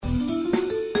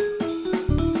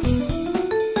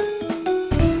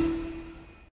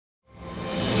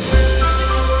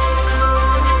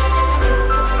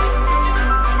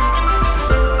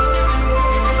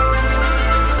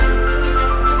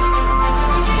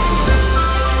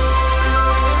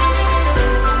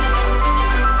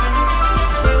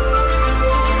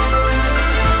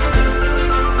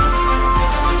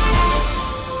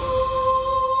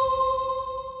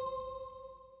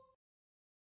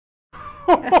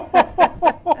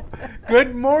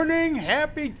Good morning,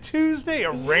 happy Tuesday,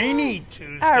 a rainy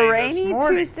Tuesday A rainy this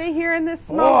morning. Tuesday here in the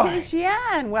Smokies,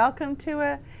 and welcome to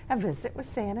a visit with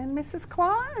Santa and Mrs.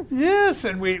 Claus. Yes,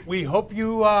 and we hope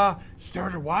you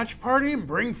start a watch party and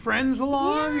bring friends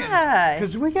along. Yeah.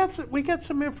 Because we got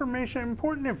some information,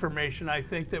 important information, I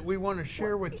think, that we want to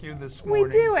share with you this morning. We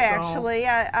do actually,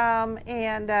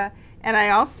 and I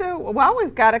also, well,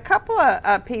 we've got a couple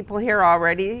of people here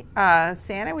already.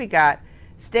 Santa, we got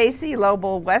Stacy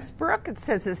Lobel Westbrook. It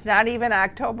says it's not even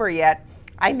October yet.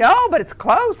 I know, but it's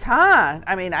close, huh?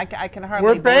 I mean, I can hardly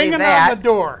We're banging believe that. on the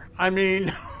door. I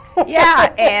mean,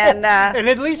 yeah, and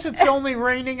at least it's only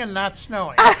raining and not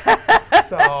snowing.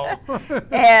 So.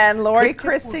 And Lori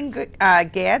Kristen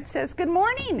Gadd says, good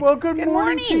morning. Well, good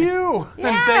morning to you. Yeah,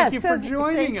 and thank you for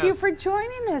joining us. Thank you for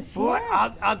joining us. Boy,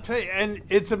 yes. I'll tell you, and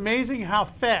it's amazing how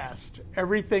fast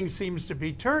everything seems to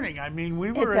be turning. I mean,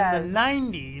 we were in the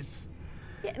 90s.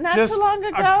 Yeah, not too long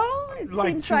ago. It like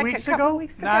seems 2 like weeks a couple ago.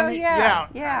 weeks ago.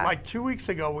 Yeah. Like 2 weeks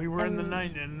ago, we were in the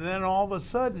 90s, and then all of a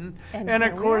sudden, and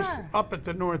here of course, we are. up at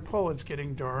the North Pole, it's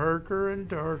getting darker and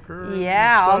darker.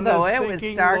 Yeah, and the sun although is it was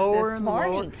sinking dark lower this and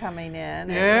morning lower. coming in.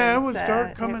 Yeah, it was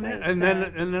dark coming in, and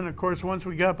then of course once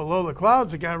we got below the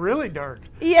clouds, it got really dark.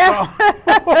 Yeah.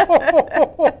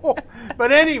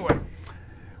 But anyway,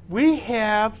 we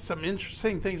have some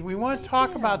interesting things we want to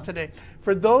talk about today.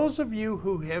 For those of you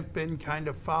who have been kind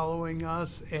of following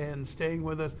us and staying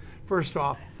with us, first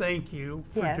off, thank you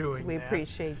for doing that. Yes, we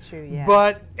appreciate you. Yeah.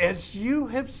 But as you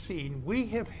have seen, we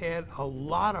have had a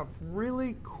lot of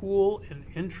really cool and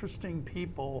interesting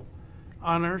people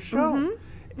on our show.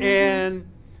 And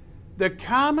the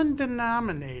common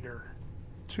denominator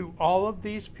to all of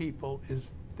these people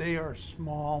is they are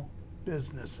small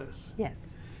businesses. Yes.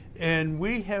 And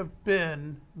we have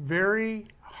been very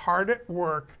hard at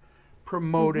work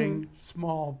promoting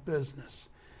small business.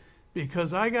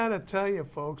 Because I got to tell you,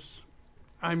 folks,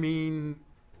 I mean,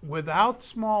 without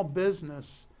small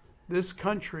business, this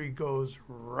country goes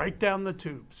right down the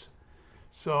tubes.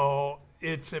 So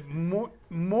it's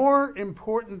more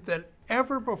important than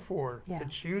ever before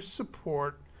that you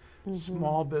support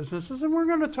small businesses. And we're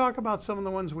going to talk about some of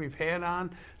the ones we've had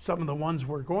on, some of the ones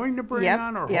we're going to bring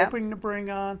on or hoping to bring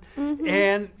on,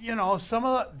 and, you know, some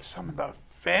of the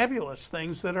fabulous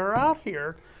things that are out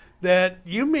here that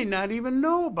you may not even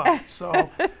know about. So,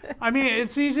 I mean,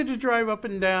 it's easy to drive up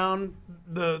and down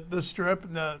the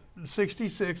strip, the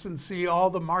 66, and see all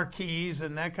the marquees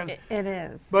and that kind of. It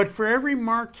is. But for every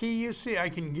marquee you see, I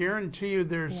can guarantee you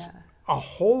there's a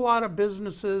whole lot of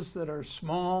businesses that are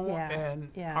small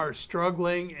and are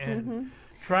struggling and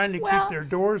trying to keep their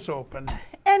doors open.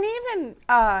 And even,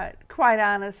 quite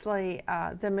honestly,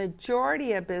 the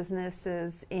majority of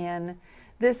businesses in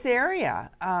this area,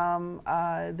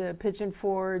 the Pigeon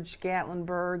Forge,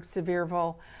 Gatlinburg,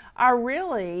 Sevierville, are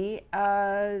really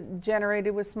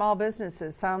generated with small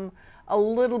businesses. Some a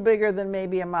little bigger than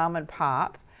maybe a mom and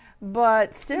pop,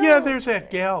 but still. Yeah, there's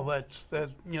that gal that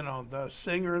you know, the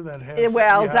singer that has.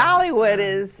 Well, Dollywood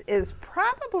is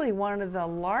probably one of the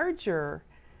larger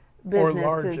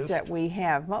businesses that we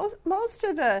have. Most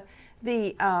of the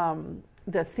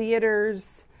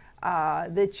theaters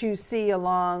that you see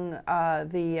along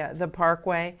the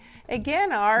Parkway,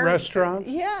 again, are restaurants.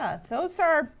 Yeah, those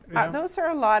are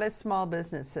a lot of small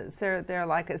businesses. They're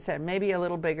like I said, maybe a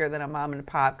little bigger than a mom and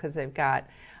pop because they've got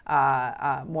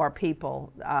more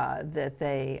people that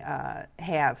they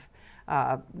have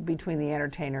between the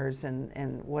entertainers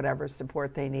and whatever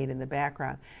support they need in the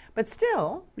background. But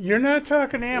still, you're not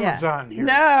talking Amazon here.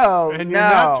 No, and you're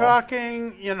not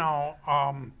talking, you know,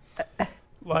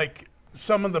 like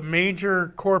some of the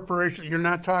major corporations. You're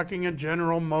not talking a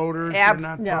General Motors. You're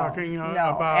not talking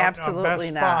about a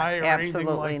Best Buy or anything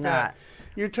like that.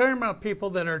 You're talking about people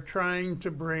that are trying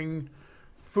to bring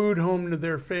food home to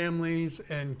their families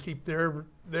and keep their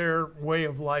way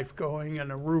of life going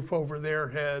and a roof over their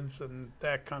heads and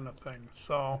that kind of thing.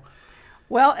 So.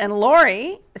 Well, and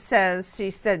Lori says,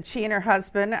 she said she and her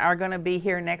husband are going to be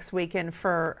here next weekend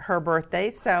for her birthday.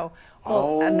 So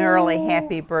an early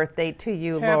happy birthday to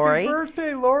you, Lori. Happy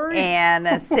birthday, Lori.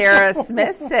 And Sarah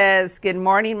Smith says, good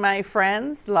morning, my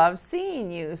friends. Love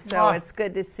seeing you. So it's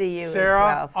good to see you Sarah,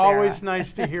 as well, Sarah. Always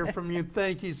nice to hear from you.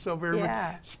 Thank you so very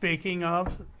much. Speaking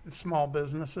of small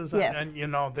businesses, and you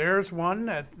know, there's one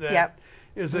that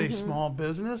is a small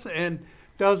business and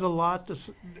does a lot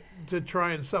to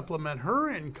try and supplement her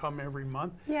income every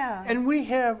month. Yeah. And we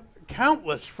have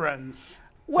countless friends.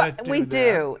 Well, we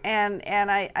do, and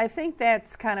I think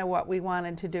that's kind of what we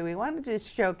wanted to do. We wanted to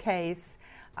showcase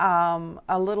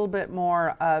a little bit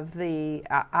more of the,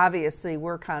 obviously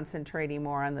we're concentrating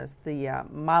more on the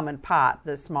mom and pop,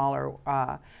 the smaller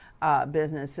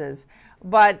businesses.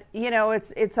 But,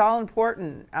 it's all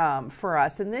important for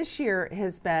us. And this year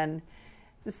has been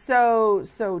so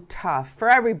tough for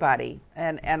everybody.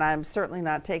 And I'm certainly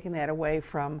not taking that away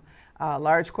from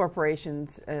large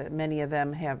corporations. Many of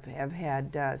them have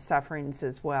had sufferings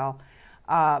as well.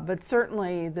 But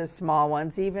certainly the small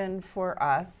ones, even for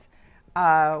us,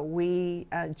 we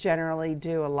generally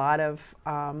do a lot of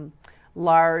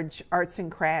large arts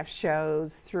and crafts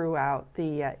shows throughout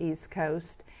the East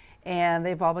Coast, and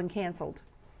they've all been canceled.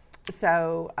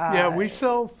 So yeah, we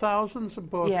sell thousands of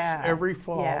books every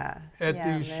fall at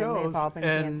these shows, they've all been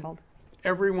canceled.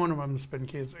 Every one of them has been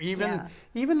canceled.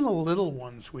 Even the little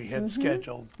ones we had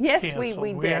scheduled. Yes, canceled.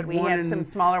 we did. We had some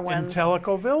smaller ones in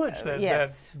Tellico Village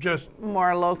that just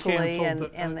more locally,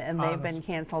 and they've been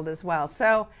canceled as well.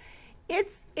 So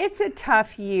it's a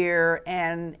tough year,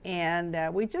 and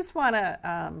we just want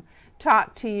to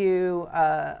talk to you,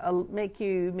 make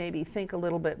you maybe think a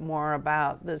little bit more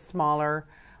about the smaller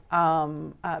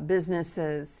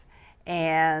businesses.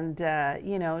 And and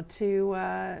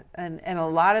a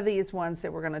lot of these ones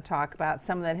that we're going to talk about,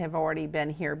 some that have already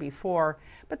been here before,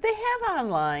 but they have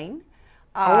online.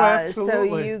 Absolutely.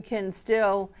 So you can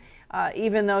still,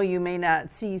 even though you may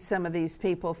not see some of these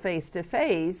people face to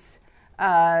face,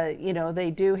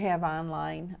 they do have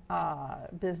online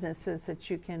businesses that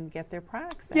you can get their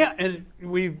products in. Yeah, and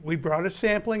we brought a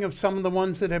sampling of some of the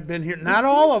ones that have been here. Not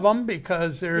all of them,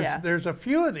 because there's a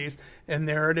few of these, and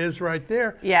there it is right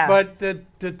there. Yeah. But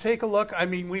to take a look, I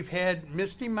mean, we've had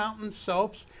Misty Mountain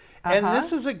Soaps, and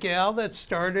this is a gal that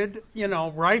started,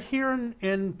 right here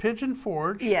in Pigeon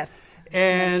Forge. Yes.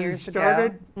 And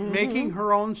started making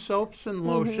her own soaps and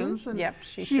lotions. And yep,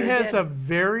 she has a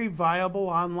very viable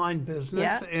online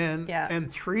business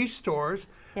and 3 stores.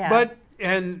 Yeah. But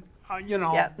and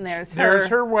there's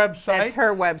her website. That's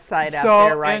her website out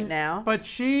there right now. But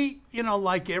she,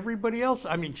 like everybody else,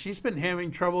 I mean, she's been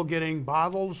having trouble getting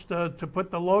bottles to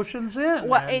put the lotions in.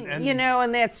 Well,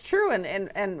 and that's true. And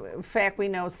in fact, we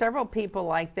know several people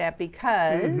like that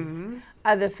because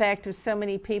of the fact of so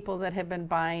many people that have been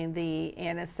buying the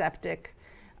antiseptic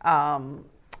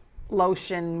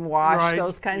lotion, wash,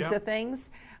 those kinds of things.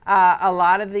 A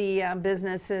lot of the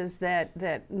businesses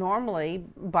that normally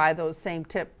buy those same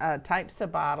types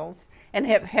of bottles and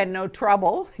have had no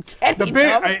trouble getting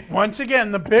them. Once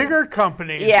again, the bigger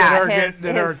companies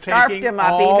that are taking them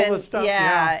up all even, the stuff,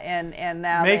 and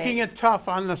now making it tough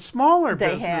on the smaller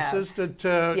businesses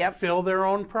to fill their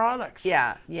own products.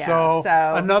 Yeah. So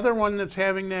another one that's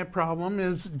having that problem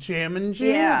is Jam and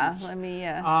Jams. Yeah, let me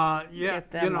get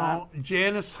them up.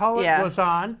 Janice Hullett was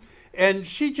on. And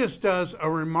she just does a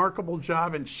remarkable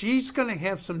job, and she's going to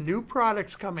have some new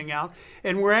products coming out.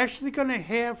 And we're actually going to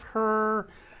have her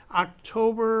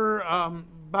October,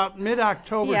 about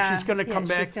mid-October, she's going to come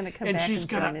back.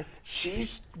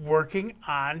 She's working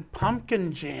on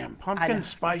pumpkin jam, pumpkin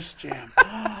spice jam.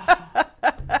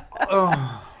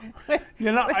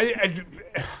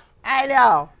 I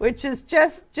know, which is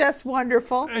just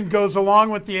wonderful. And goes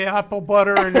along with the apple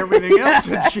butter and everything else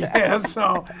that she has.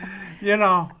 So,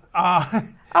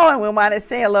 and we want to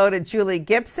say hello to Julie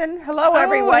Gibson. Hello,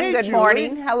 everyone. Hey, Good Julie.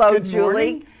 Morning. Hello, Good Julie.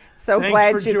 Morning. So Thanks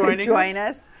glad for you could join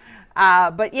us.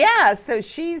 So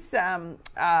she's,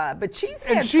 but she's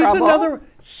had trouble.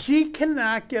 She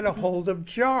cannot get a hold of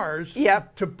jars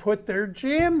to put their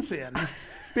jams in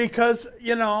because,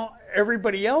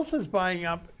 everybody else is buying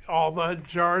up all the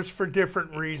jars for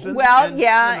different reasons. Well,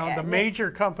 and, the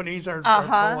major companies are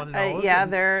pulling those.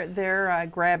 They're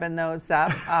grabbing those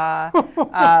up.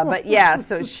 But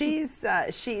so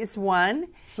she's one.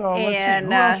 So let's see,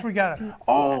 who else we got?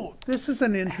 Oh, this is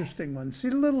an interesting one. See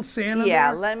the little Santa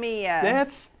there? Let me.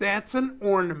 That's an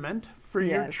ornament for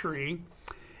your tree.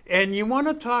 And you want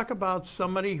to talk about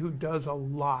somebody who does a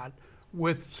lot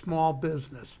with small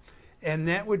business. And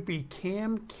that would be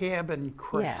Cam Cabin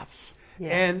Crafts.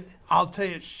 Yes. And I'll tell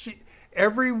you,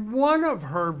 every one of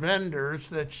her vendors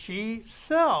that she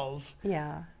sells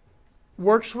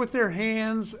works with their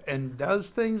hands and does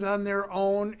things on their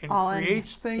own and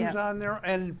creates things on their own.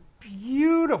 And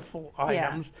beautiful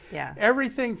items.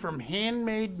 Everything from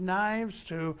handmade knives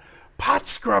to pot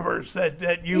scrubbers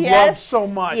that you love so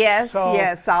much. Yes,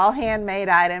 all handmade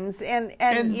items. And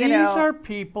these are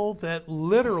people that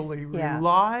literally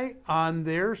rely on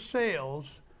their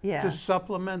sales to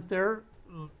supplement their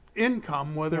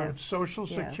income, whether it's Social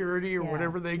Security or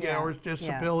whatever they get, or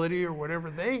disability or whatever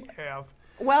they have.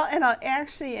 Well, and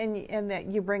actually, and that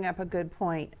you bring up a good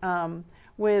point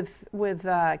with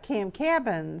Cam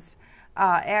Cabins.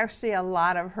 Actually, a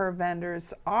lot of her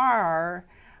vendors are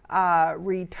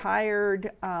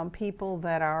retired people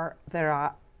that are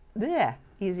bleh,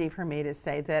 easy for me to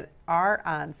say, that are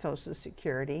on Social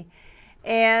Security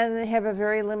and have a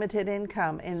very limited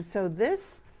income. And so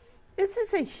this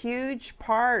is a huge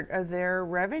part of their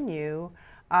revenue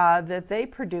that they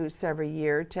produce every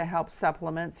year to help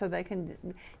supplement so they can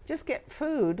just get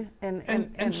food.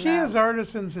 And she has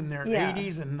artisans in their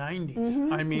 80s and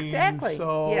 90s. I mean, exactly.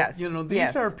 So, Yes.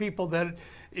 these are people that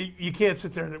you can't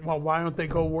sit there and, well, why don't they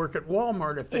go work at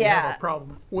Walmart if they have a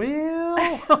problem? Well,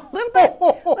 a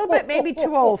little bit, maybe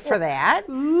too old for that.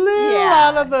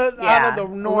 Out of the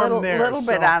norm there. A little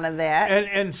bit out of that.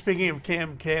 And speaking of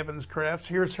Cam Cavins Crafts,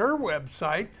 here's her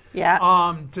website.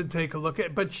 To take a look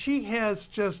at. But she has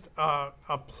just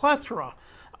a plethora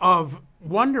of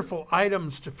wonderful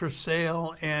items for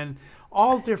sale and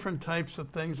all different types of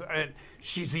things. And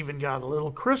she's even got a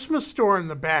little Christmas store in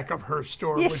the back of her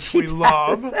store, which we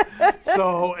love.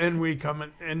 So, and we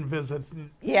come and visit and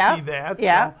see that.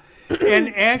 Yeah. So.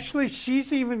 And actually,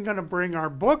 she's even going to bring our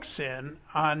books in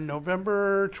on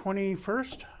November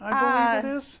 21st, I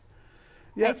believe it is.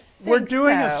 Yeah, we're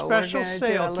doing a special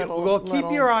sale. We'll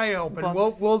keep your eye open.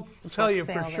 We'll tell you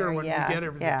for sure when we get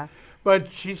everything. Yeah.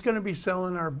 But she's going to be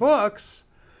selling our books,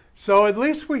 so at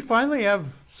least we finally have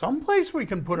some place we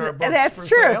can put our books for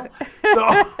sale.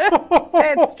 So.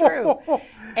 That's true.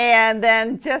 And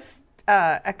then just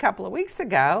a couple of weeks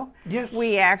ago,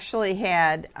 we actually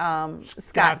had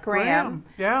Scott Graham,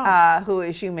 who,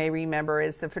 as you may remember,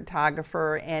 is the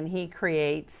photographer, and he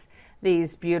creates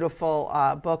these beautiful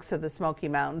books of the Smoky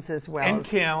Mountains as well as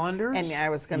calendars. And I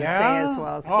was going to say as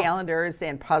well as calendars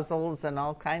and puzzles and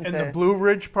all kinds of. And the Blue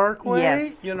Ridge Parkway.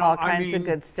 Yes, all kinds of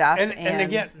good stuff. And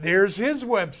again, there's his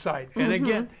website. And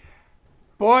again,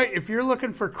 boy, if you're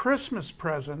looking for Christmas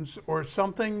presents or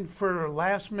something for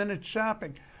last minute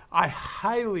shopping, I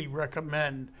highly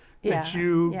recommend that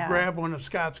you grab one of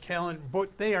Scott's calendars.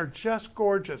 But they are just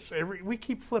gorgeous. We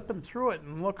keep flipping through it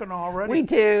and looking already. We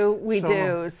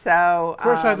do. So, of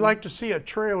course, I'd like to see a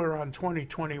trailer on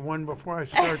 2021 before I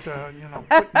start,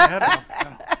 putting that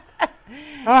up.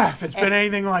 If it's been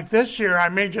anything like this year, I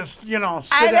may just, sit it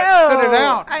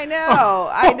out. I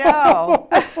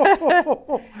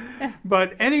know.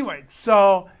 But anyway,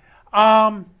 so.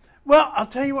 Well, I'll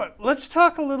tell you what, let's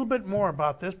talk a little bit more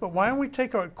about this, but why don't we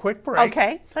take a quick break?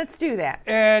 Okay, let's do that.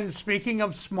 And speaking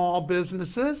of small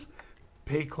businesses,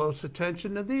 pay close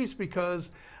attention to these because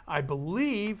I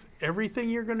believe everything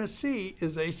you're going to see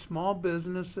is a small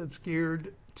business that's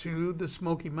geared to the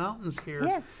Smoky Mountains here.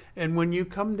 Yes. And when you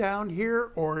come down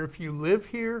here or if you live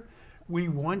here, we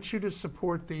want you to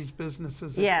support these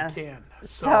businesses if you can.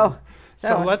 So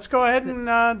let's go ahead and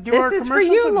do our commercials. This is for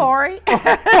you, Lori.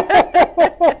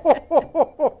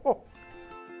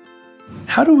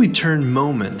 How do we turn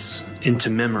moments into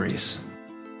memories?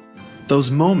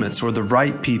 Those moments where the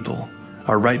right people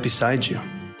are right beside you.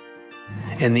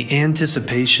 And the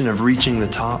anticipation of reaching the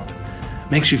top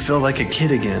makes you feel like a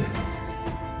kid again.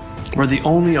 Where the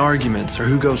only arguments are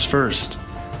who goes first.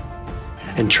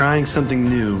 And trying something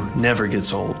new never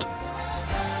gets old.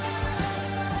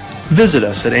 Visit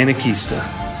us at Anakeesta,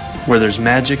 where there's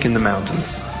magic in the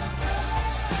mountains.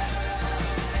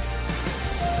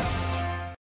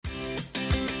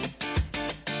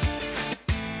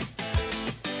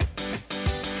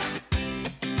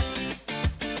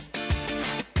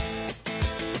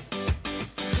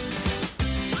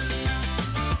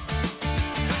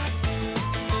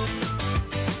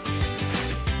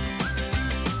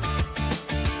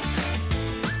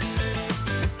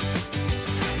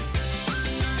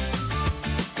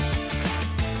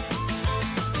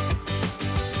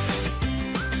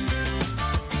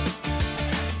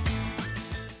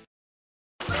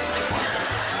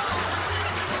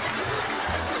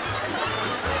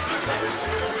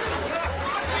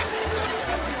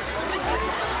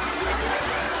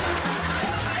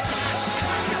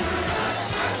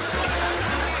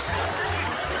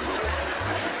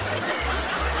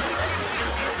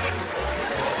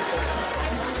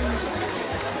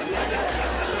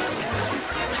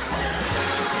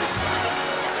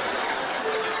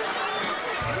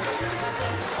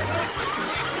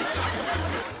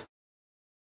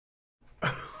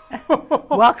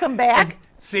 Welcome back.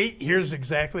 See, here's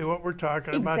exactly what we're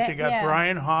talking about. You got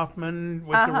Brian Hoffman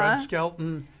with the Red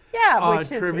Skeleton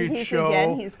tribute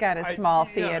show. He's got a small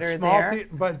theater there.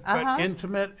 But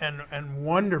intimate and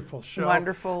wonderful show.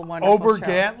 Wonderful Ober show.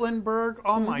 Gatlinburg,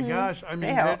 oh my gosh. I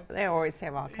mean, they always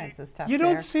have all kinds of stuff You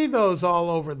don't see those all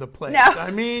over the place. No.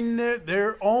 I mean,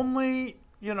 they're only,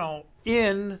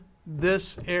 in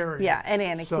this area. Yeah, and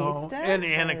Anakeesta. So, and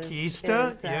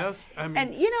Anakeesta, yes. I mean,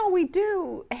 and, you know, we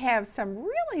do have some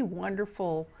really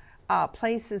wonderful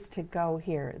places to go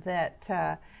here that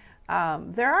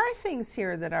there are things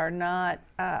here that are not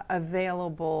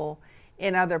available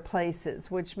in other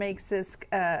places, which makes this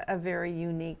a very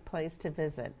unique place to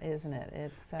visit, isn't it?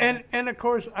 It's and of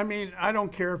course, I mean, I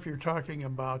don't care if you're talking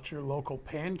about your local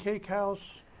pancake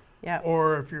house, yeah,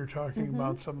 or if you're talking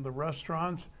about some of the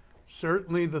restaurants,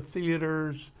 certainly the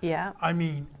theaters. Yeah. I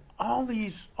mean, all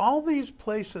these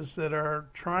places that are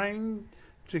trying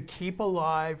to keep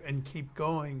alive and keep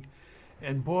going.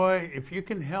 And boy, if you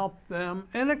can help them,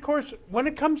 and of course, when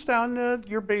it comes down to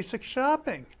your basic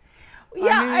shopping.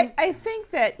 Yeah, I think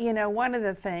that, you know, one of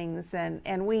the things,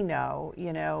 and we know,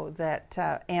 you know, that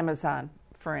Amazon,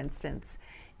 for instance,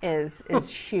 is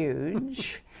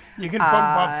huge. You can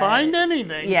find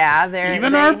anything. Yeah,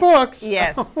 even our books.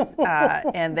 Yes,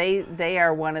 and they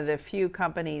are one of the few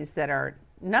companies that are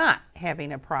not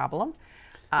having a problem.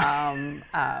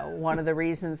 One of the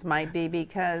reasons might be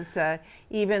because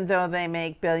even though they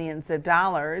make billions of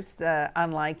dollars,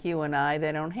 unlike you and I,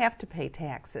 they don't have to pay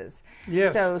taxes.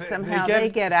 Yes, so somehow they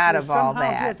get out of all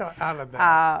that.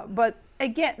 But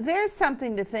again, there's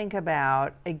something to think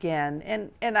about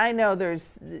again, and I know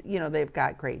there's, you know, they've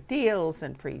got great deals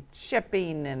and free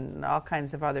shipping and all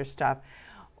kinds of other stuff.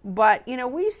 But, you know,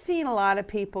 we've seen a lot of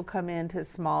people come into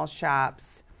small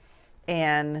shops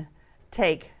and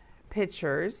take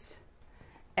pictures,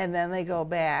 and then they go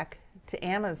back to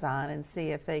Amazon and see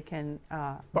if they can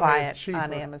buy it cheaper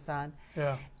on Amazon.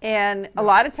 Yeah. And a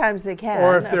lot of times they can.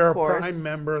 Or if they're of course. a Prime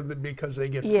member, because they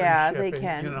get free yeah, shipping. they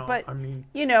can. You know, but I mean,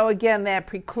 you know, again, that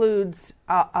precludes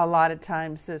a lot of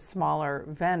times the smaller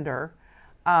vendor.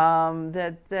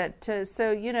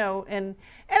 So you know, and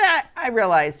I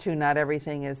realize too, not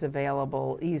everything is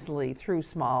available easily through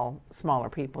smaller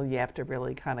people. You have to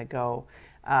really kind of go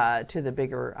to the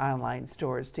bigger online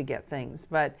stores to get things,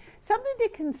 but something to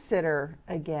consider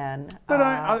again.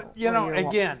 But you know,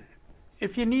 again,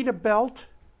 if you need a belt,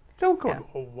 don't go to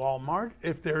a Walmart.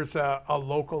 If there's a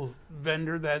local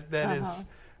vendor that is,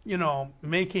 you know,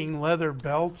 making leather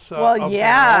belts of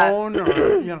their own,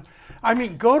 or you know, I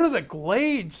mean, go to the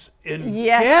Glades in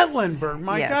Gatlinburg.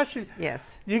 My gosh,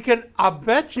 you can. I'll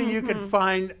bet you can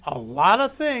find a lot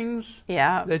of things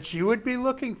that you would be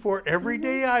looking for,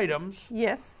 everyday items.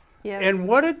 Yes. Yes. And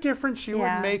what a difference you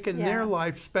would make in their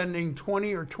life spending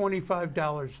 $20 or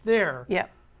 $25 there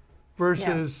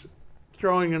versus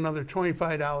throwing another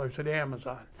 $25 at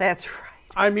Amazon. That's right.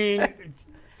 I mean,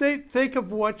 think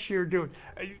of what you're doing.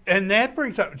 And that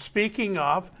brings up, speaking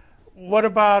of, what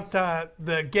about the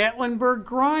Gatlinburg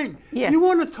grind? Yes. You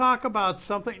want to talk about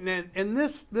something, and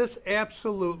this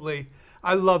absolutely,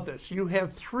 I love this. You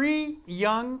have 3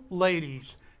 young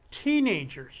ladies,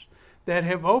 teenagers, that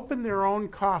have opened their own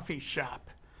coffee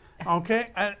shop. Okay?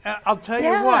 I'll tell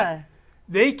you what,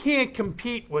 they can't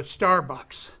compete with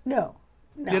Starbucks. No.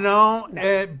 You know,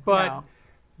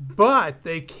 but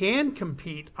they can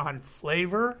compete on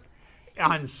flavor,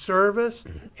 on service,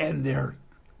 and their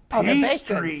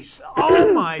pastries.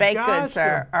 Oh my baked gosh, goods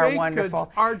are baked wonderful.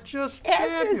 Goods are just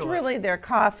fabulous. As is really their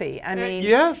coffee. I mean,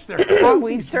 yes, their coffee.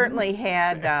 We've certainly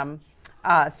had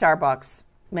Starbucks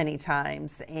many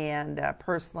times, and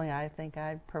personally, I think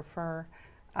I'd prefer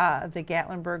the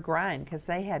Gatlinburg grind, because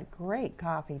they had great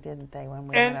coffee, didn't they, when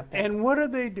we went up there? And what are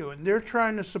they doing? They're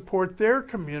trying to support their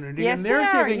community, yes, and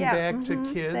they're giving yeah. back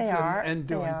to kids and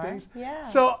doing things. Yeah.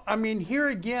 So, I mean, here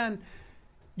again,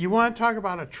 you want to talk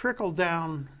about a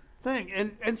trickle-down thing,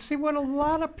 and see what a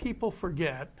lot of people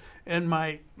forget, and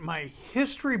my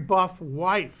history buff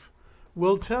wife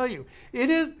will tell you, it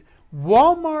is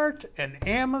Walmart and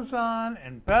Amazon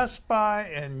and Best Buy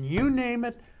and you name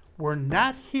it, were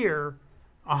not here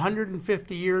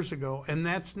 150 years ago, and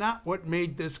that's not what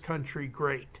made this country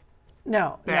great.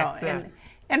 Back then.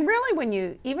 And really, when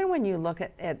you look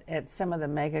at some of the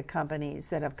mega companies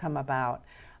that have come about,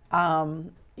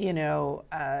 you know,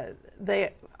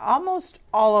 they almost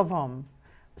all of them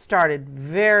started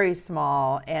very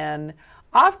small, and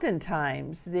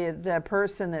oftentimes the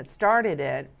person that started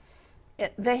it,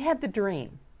 they had the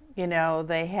dream. You know,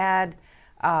 they had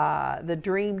the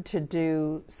dream to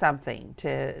do something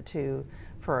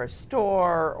for a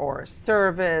store or a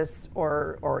service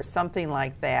or something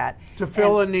like that. To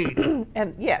fill a need.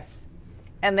 And yes,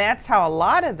 and that's how a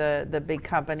lot of the big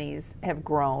companies have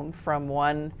grown, from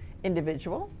one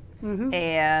individual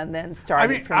and then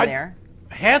started from there.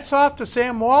 Hats off to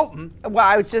Sam Walton. Well,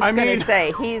 I was just going to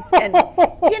say, and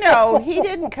you know, he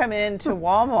didn't come into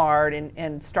Walmart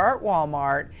and start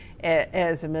Walmart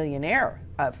as a millionaire.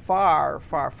 far,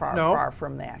 far, far, No. far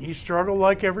from that. He struggled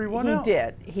like everyone else.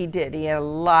 He did. He had a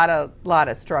lot of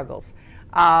struggles,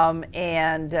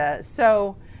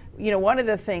 so one of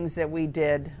the things that we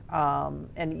did,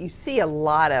 and you see a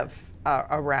lot of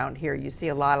around here. You see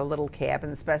a lot of little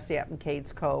cabins, especially up in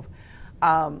Cades Cove,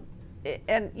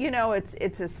 and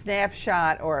it's a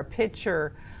snapshot or a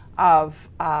picture of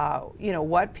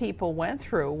what people went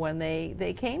through when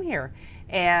they came here.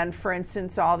 And for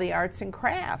instance, all the arts and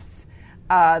crafts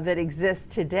that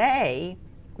exist today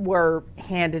were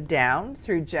handed down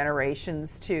through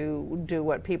generations to do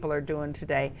what people are doing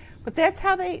today. But that's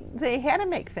how they had to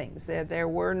make things. There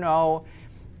were no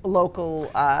local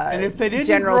and if they didn't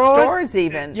general grow stores it,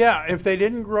 even. Yeah, if they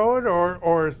didn't grow it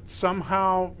or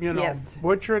somehow, Yes.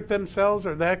 butcher it themselves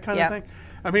or that kind Yep. of thing.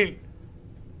 I mean,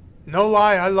 no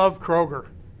lie, I love Kroger.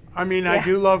 I mean, I Yeah.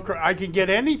 do love Kroger. I can get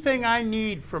anything I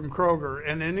need from Kroger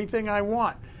and anything I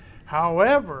want.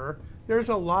 However, there's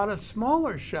a lot of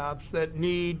smaller shops that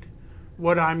need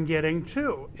what I'm getting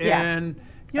too. Yeah. And,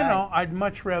 I'd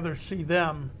much rather see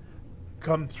them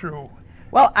come through.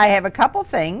 Well, I have a couple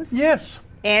things. Yes.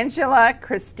 Angela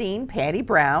Christine Patty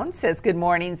Brown says, "Good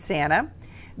morning, Santa."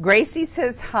 Gracie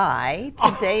says hi.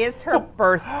 Today is her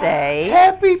birthday.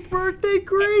 Happy birthday,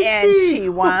 Gracie! And she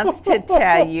wants to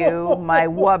tell you, my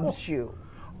wubs you.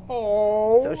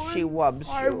 Oh, So she wubs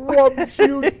I you. wubs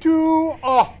you too.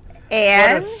 Oh, what a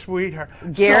And sweetheart.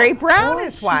 Gary Brown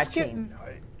is she's watching. getting-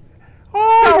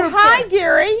 oh, so you're hi, fine.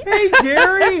 Gary. Hey,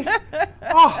 Gary.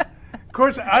 Oh, of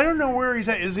course, I don't know where he's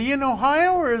at. Is he in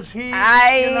Ohio or is he?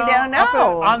 I don't up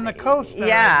know. on the coast. There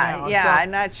Yeah, right now? yeah. So-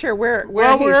 I'm not sure where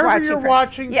well, he's wherever watching you're from.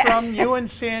 watching Yeah. from, you and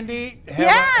Sandy have,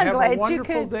 Yeah, have glad a you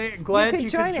wonderful could- day. you Glad could you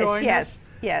join could us. join Yes,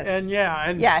 us. yes. And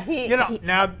Yeah, he-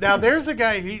 now there's a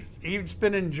guy. He's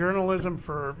been in journalism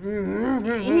for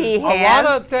He a lot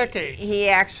has. of decades. He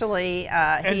actually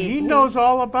and he knows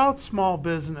all about small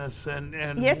business and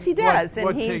Yes, he what- does,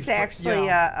 what and he's takes place. actually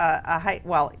Yeah.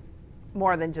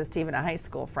 more than just even a high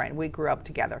school friend. We grew up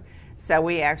together, so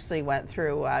we actually went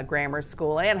through grammar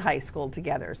school and high school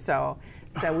together. So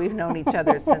we've known each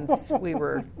other since we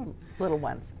were little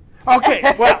ones.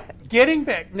 Okay, well, getting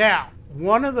back now,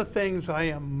 one of the things I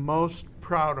am most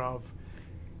proud of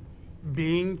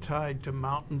being tied to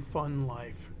Mountain Fun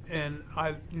Life, and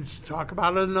let's talk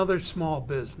about another small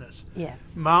business. Yes.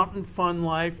 Mountain Fun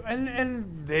Life, and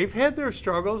they've had their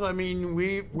struggles. I mean,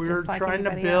 we're Just like trying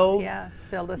to anybody build, else,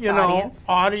 build this you know, audience.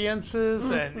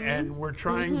 audiences, and we're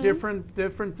trying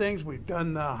different things. We've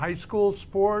done the high school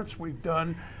sports. We've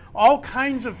done all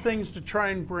kinds of things to try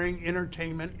and bring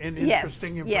entertainment and Yes,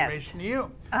 interesting yes. information to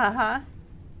you. Uh-huh.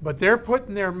 But they're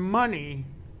putting their money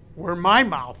where my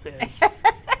mouth is.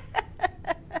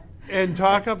 And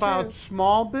talk about true.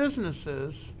 small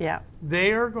businesses. Yeah.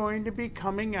 They are going to be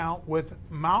coming out with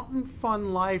Mountain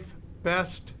Fun Life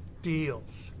Best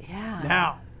Deals. Yeah.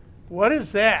 Now, what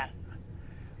is that?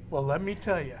 Well, let me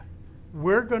tell you.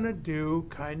 We're going to do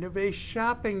kind of a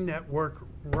shopping network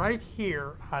right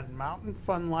here on Mountain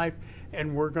Fun Life,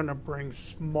 and we're going to bring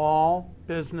small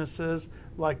businesses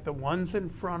like the ones in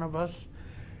front of us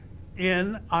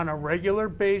in on a regular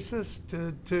basis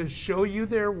to show you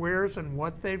their wares and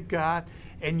what they've got,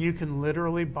 and you can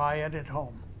literally buy it at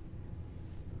home.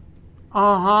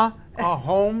 A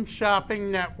home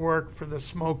shopping network for the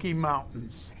Smoky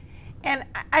Mountains. And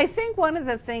I think one of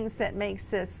the things that makes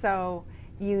this so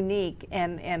unique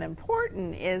and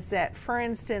important is that, for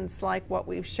instance, like what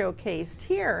we've showcased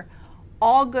here,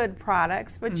 all good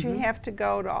products, but you have to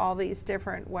go to all these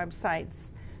different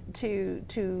websites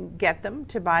to get them,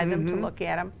 to buy them, to look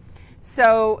at them.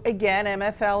 So again,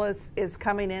 MFL is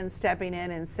coming in, stepping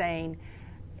in and saying,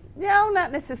 no,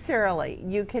 not necessarily.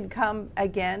 You can come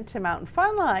again to Mountain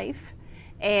Fun Life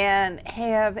and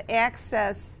have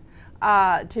access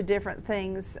to different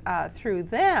things through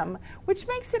them, which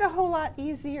makes it a whole lot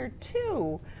easier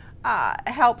to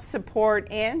help support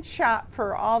and shop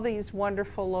for all these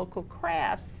wonderful local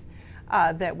crafts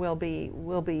that we'll be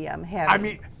having. I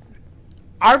mean,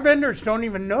 our vendors don't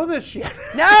even know this yet.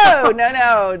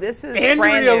 No. This is brand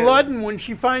Andrea new. Ludden, when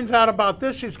she finds out about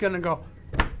this, she's going to go,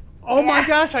 oh my Yeah.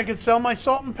 gosh, I could sell my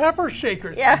salt and pepper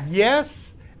shakers. Yeah.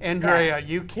 Yes, Andrea,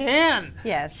 you can.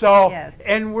 Yes, So, yes.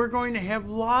 and we're going to have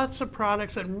lots of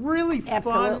products and really fun,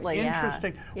 Absolutely, yeah.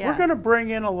 interesting. Yeah. We're going to bring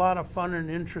in a lot of fun and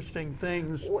interesting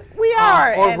things. We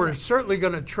are, Or and- we're certainly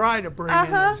going to try to bring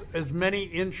in as many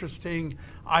interesting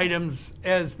items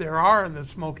as there are in the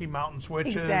Smoky Mountains, which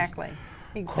Exactly.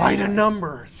 is quite a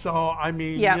number. So, I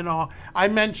mean, Yep. you know, I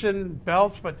mentioned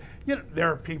belts, but, you know,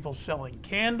 there are people selling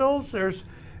candles. There's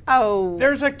Oh,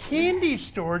 a candy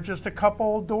store just a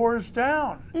couple doors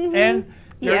down. And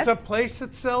There's a Yes. place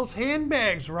that sells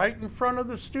handbags right in front of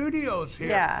the studios here.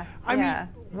 Yeah, I yeah.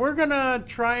 mean, we're going to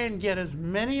try and get as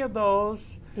many of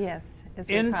those Yes. As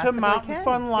we into possibly Mountain can.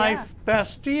 Fun Life Yeah. Mm-hmm.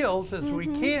 best deals as we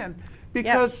can,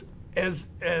 because as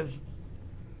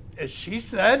she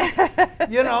said,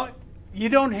 you know, you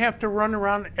don't have to run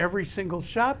around every single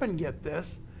shop and get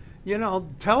this. You know,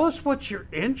 tell us what your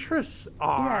interests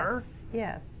are,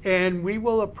 Yes. and we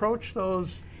will approach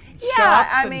those Yeah, shops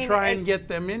I and mean, try and get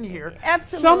them in here.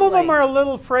 Absolutely. Some of them are a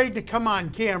little afraid to come on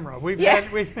camera. We've Yeah.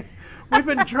 we've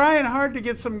been trying hard to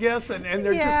get some guests, and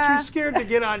they're just Yeah. too scared to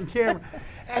get on camera.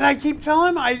 And I keep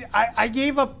telling them I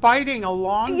gave up biting a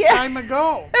long Yeah. time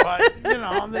ago, but you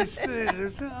know they're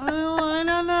well, I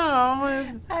don't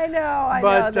know. I know.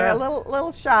 But, They're a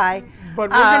little shy. But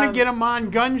we're going to get them on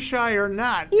gun shy or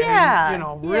not. Yeah, And, you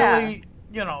know, yeah. really,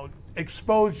 you know,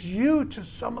 expose you to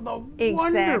some of the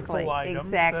wonderful items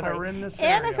that are in this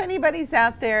area. And if anybody's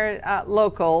out there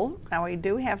local, now we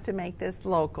do have to make this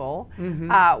local,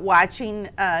 watching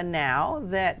now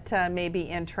that may be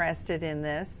interested in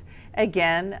this,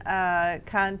 again,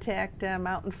 contact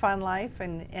Mountain Fun Life,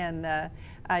 and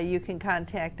you can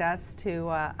contact us to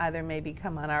either maybe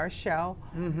come on our show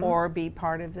or be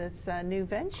part of this new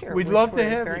venture. We'd which love to we're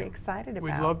have very you. excited about.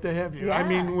 We'd love to have you. I Yeah.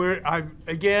 mean,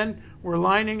 we're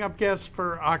lining up guests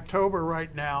for October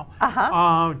right now.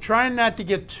 Trying not to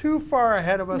get too far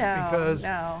ahead of us because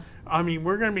no. I mean,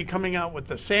 we're going to be coming out with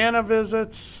the Santa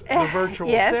visits, the virtual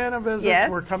Yes, Santa visits. yes.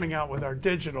 We're coming out with our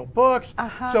digital books.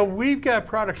 So we've got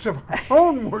products of our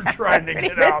own we're trying to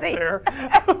get out busy. there.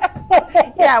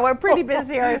 Yeah, we're pretty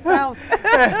busy ourselves.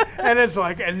 And it's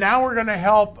like, and now we're going to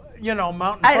help, you know,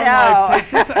 Mountain I Fun know. Life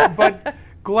take this, but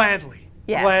gladly,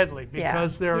 Yeah. gladly, Yeah.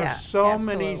 because there Yeah. are so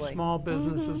many Absolutely. small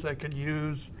businesses that could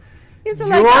use Use it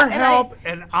your like that, and help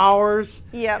and ours,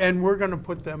 Yep. and we're going to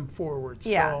put them forward.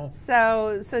 Yeah.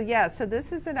 So So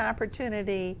this is an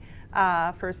opportunity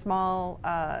for small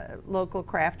local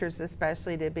crafters,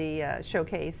 especially, to be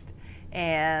showcased,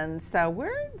 and so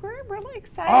we're really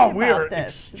excited. oh, we about are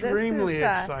this. extremely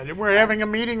This is, excited. We're having a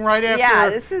meeting right after. yeah,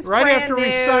 this is right brand after we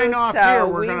new, sign off so here.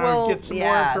 We're we going will- to get some more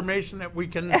yeah. information that we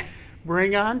can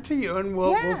bring on to you, and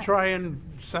we'll Yeah. try and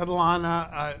settle on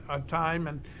a time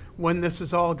and when this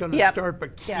is all going to Yep. start.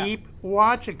 But Yep. keep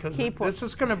watching, because Keep this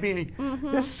is going to be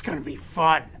this is going to be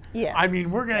fun. Yes. I mean,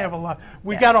 we're going to have a Yes. lot.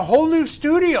 We Yes. got a whole new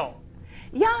studio.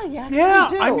 Yeah, yes, Yeah,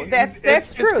 we do. I mean, that's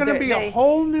it's true. gonna be a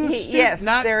whole new Yes,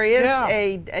 not- there is yeah.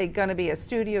 a going to be a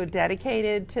studio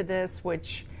dedicated to this,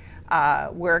 which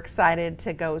we're excited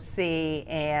to go see.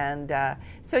 And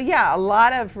so, yeah, a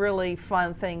lot of really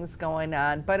fun things going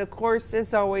on. But of course,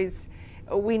 as always,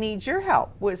 we need your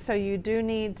help. So you do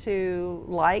need to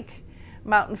like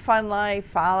Mountain Fun Life,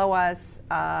 follow us,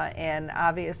 and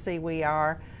obviously we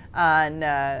are on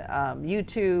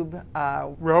YouTube,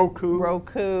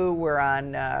 Roku. We're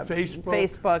on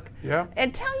Facebook. Yeah.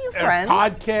 And tell your And friends.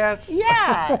 podcasts.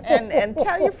 Yeah, and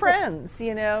tell your friends.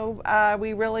 You know,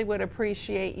 we really would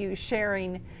appreciate you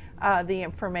sharing the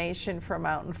information from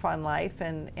Mountain Fun Life,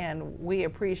 and we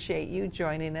appreciate you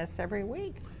joining us every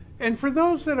week. And for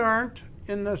those that aren't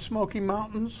in the Smoky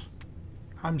Mountains,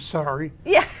 I'm sorry.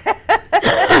 Yeah.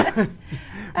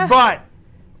 But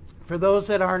for those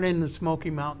that aren't in the Smoky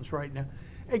Mountains right now,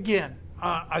 again,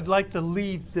 I'd like to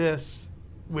leave this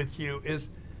with you is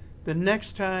the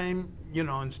next time, you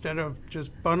know, instead of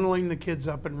just bundling the kids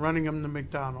up and running them to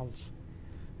McDonald's,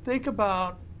 think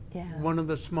about Yeah. one of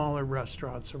the smaller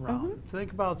restaurants around.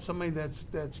 Think about somebody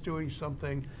that's doing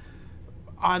something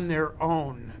on their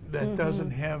own that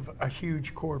doesn't have a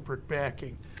huge corporate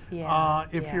backing. Yeah,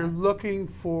 If yeah. you're looking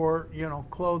for, you know,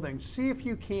 clothing, see if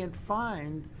you can't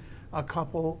find a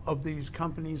couple of these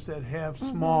companies that have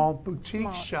small boutique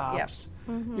Small, shops,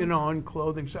 yep. you know, in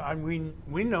clothing. So I mean,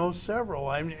 we know several.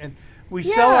 I mean, and we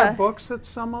sell Yeah. our books at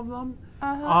some of them.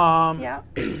 Yeah.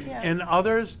 Yeah. And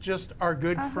others just are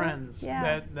good friends Yeah,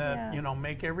 that yeah. you know,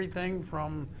 make everything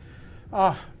from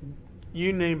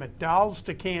you name it, dolls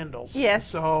to candles. Yes.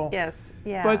 So yes.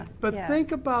 Yeah. but yeah.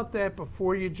 think about that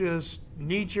before you just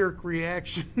knee-jerk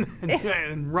reaction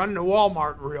and run to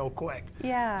Walmart real quick.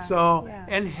 Yeah. So yeah.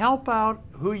 and help out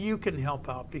who you can help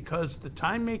out, because the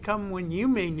time may come when you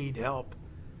may need help,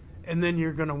 and then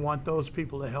you're going to want those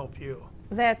people to help you.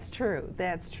 That's true.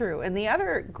 That's true. And the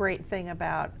other great thing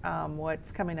about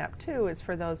what's coming up too is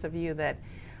for those of you that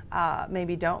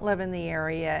maybe don't live in the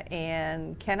area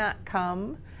and cannot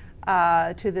come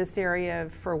to this area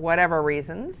for whatever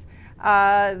reasons,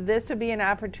 this would be an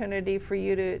opportunity for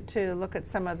you to look at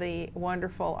some of the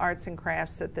wonderful arts and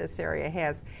crafts that this area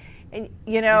has. And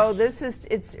you know, Yes.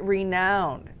 it's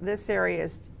renowned. This area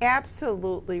is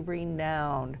absolutely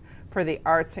renowned for the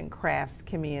arts and crafts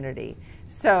community.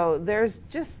 So there's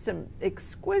just some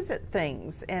exquisite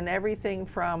things, and everything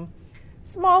from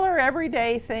smaller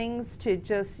everyday things to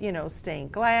just, you know,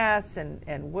 stained glass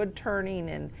and wood turning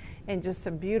and just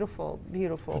some beautiful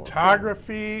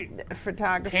photography,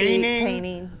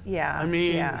 painting. Yeah, I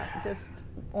mean, yeah, just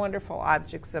wonderful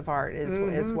objects of art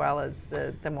as well as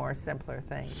the more simpler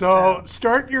things. So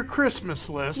start your Christmas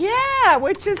list. Yeah,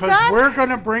 which is because we're going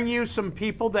to bring you some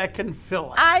people that can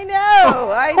fill it. I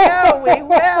know,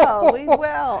 we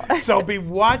will. So be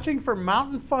watching for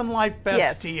Mountain Fun Life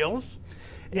Best Deals.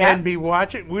 And be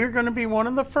watching. We're going to be one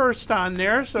of the first on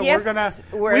there, so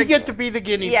we get to be the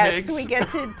guinea pigs. Yes, we get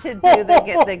to do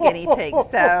the guinea pigs.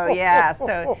 So yeah,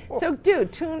 so do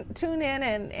tune in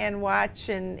and watch,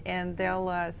 and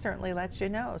they'll certainly let you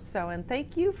know. So, and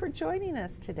thank you for joining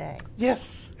us today.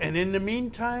 Yes, and in the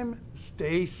meantime,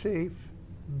 stay safe,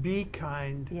 be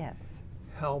kind. Yes.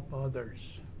 Help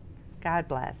others. God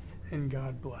bless. And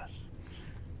God bless.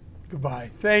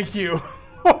 Goodbye. Thank you.